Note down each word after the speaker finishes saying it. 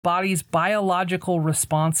body's biological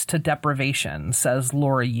response to deprivation, says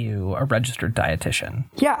Laura Yu, a registered dietitian.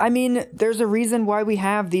 Yeah, I mean, there's a reason why we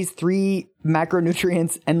have these 3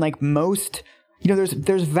 macronutrients, and like most,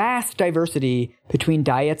 there's vast diversity between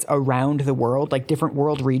diets around the world. Like different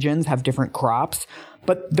world regions have different crops,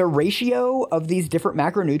 but the ratio of these different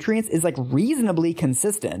macronutrients is like reasonably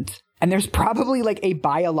consistent. And there's probably like a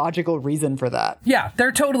biological reason for that. Yeah,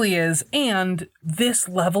 there totally is. And this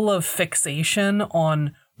level of fixation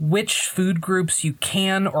on which food groups you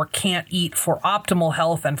can or can't eat for optimal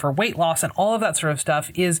health and for weight loss and all of that sort of stuff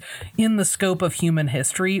is in the scope of human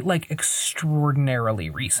history, like extraordinarily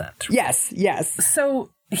recent. Yes, yes. So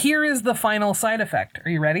here is the final side effect. Are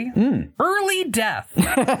you ready? Early death.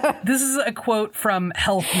 This is a quote from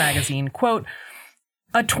Health magazine. Quote,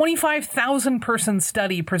 a 25,000 person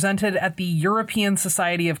study presented at the European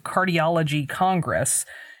Society of Cardiology Congress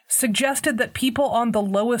suggested that people on the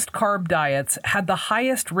lowest carb diets had the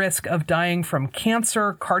highest risk of dying from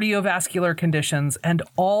cancer, cardiovascular conditions, and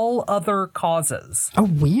all other causes. Oh,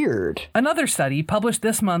 weird. Another study published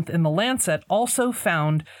this month in The Lancet also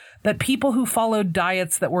found that people who followed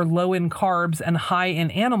diets that were low in carbs and high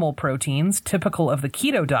in animal proteins, typical of the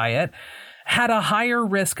keto diet, had a higher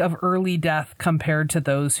risk of early death compared to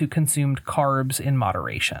those who consumed carbs in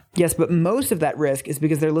moderation. Yes, but most of that risk is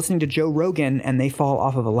because they're listening to Joe Rogan and they fall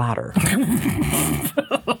off of a ladder.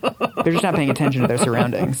 They're just not paying attention to their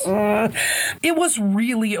surroundings. It was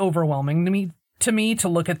really overwhelming to me to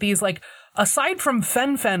look at these. Like, aside from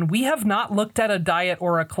fen-phen, we have not looked at a diet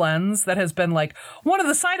or a cleanse that has been like, one of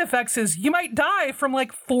the side effects is you might die from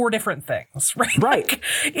like 4 different things, right? Right. Like,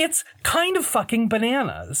 it's kind of fucking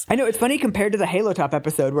bananas. I know, it's funny compared to the Halo Top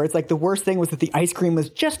episode where it's like the worst thing was that the ice cream was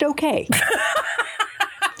just okay.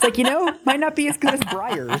 It's like, might not be as good as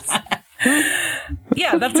Breyers.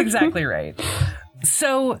 Yeah, that's exactly right.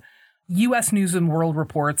 So U.S. News and World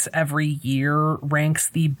Reports every year ranks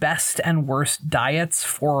the best and worst diets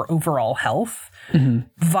for overall health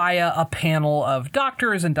via a panel of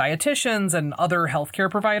doctors and dietitians and other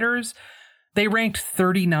healthcare providers. They ranked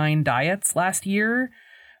 39 diets last year.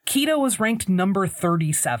 Keto was ranked number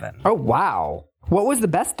 37. Oh, wow. What was the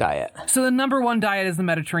best diet? So the number 1 diet is the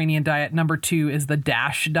Mediterranean diet. Number 2 is the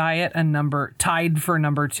DASH diet. And tied for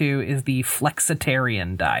number 2 is the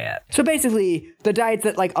flexitarian diet. So basically, the diets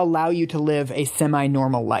that like allow you to live a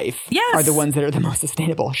semi-normal life are the ones that are the most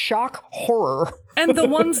sustainable. Shock, horror. And the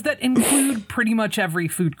ones that include pretty much every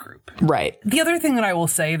food group. Right. The other thing that I will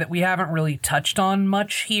say that we haven't really touched on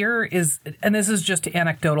much here is, and this is just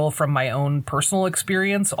anecdotal from my own personal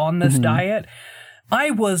experience on this diet, I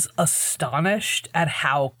was astonished at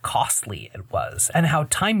how costly it was and how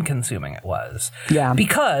time-consuming it was. Yeah.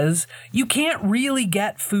 Because you can't really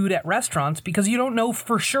get food at restaurants because you don't know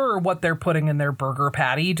for sure what they're putting in their burger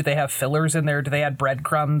patty. Do they have fillers in there? Do they add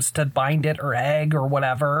breadcrumbs to bind it or egg or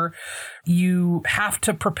whatever? You have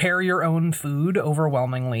to prepare your own food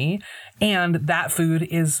overwhelmingly, and that food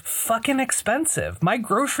is fucking expensive. My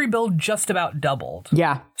grocery bill just about doubled.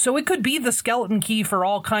 Yeah. So it could be the skeleton key for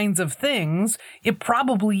all kinds of things. It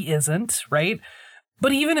probably isn't, right?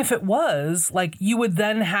 But even if it was, like, you would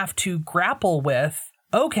then have to grapple with,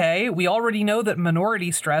 okay, we already know that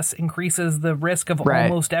minority stress increases the risk of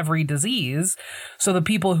almost every disease. So the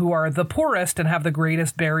people who are the poorest and have the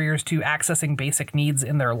greatest barriers to accessing basic needs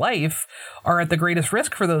in their life are at the greatest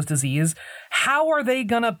risk for those diseases. How are they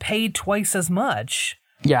going to pay twice as much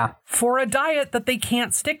for a diet that they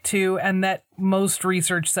can't stick to and that most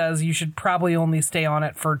research says you should probably only stay on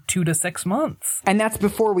it for 2 to 6 months? And that's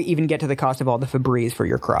before we even get to the cost of all the Febreze for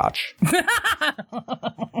your crotch.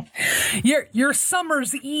 Your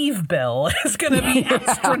summer's Eve bill is going to be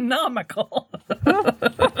astronomical.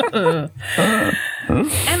 And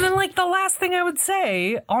then, like, the last thing I would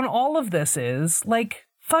say on all of this is, like,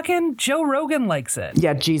 fucking Joe Rogan likes it.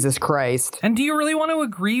 Yeah, Jesus Christ. And do you really want to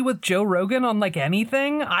agree with Joe Rogan on, like,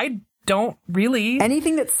 anything? I don't really.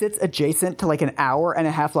 Anything that sits adjacent to like an hour and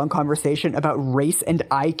a half long conversation about race and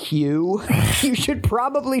IQ, you should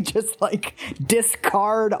probably just like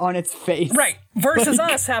discard on its face. Right. Versus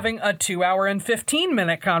us having a 2 hour and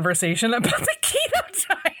 15-minute conversation about the keto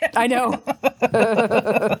diet. I know.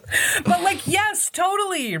 But like, yes,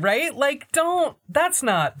 totally. Right. Like, that's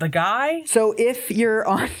not the guy. So if you're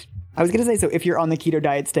on... I was going to say, so if you're on the keto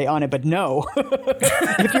diet, stay on it, but no.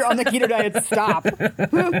 If you're on the keto diet, stop.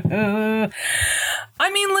 I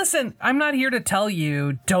mean, listen, I'm not here to tell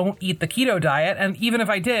you don't eat the keto diet. And even if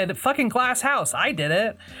I did, fucking glass house, I did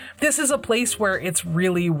it. This is a place where it's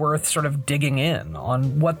really worth sort of digging in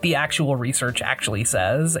on what the actual research actually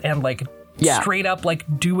says and like straight up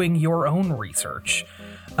like doing your own research.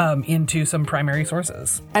 into some primary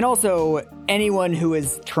sources. And also, anyone who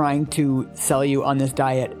is trying to sell you on this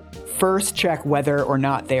diet, first check whether or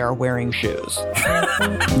not they are wearing shoes.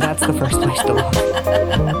 That's the first place to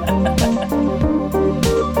look.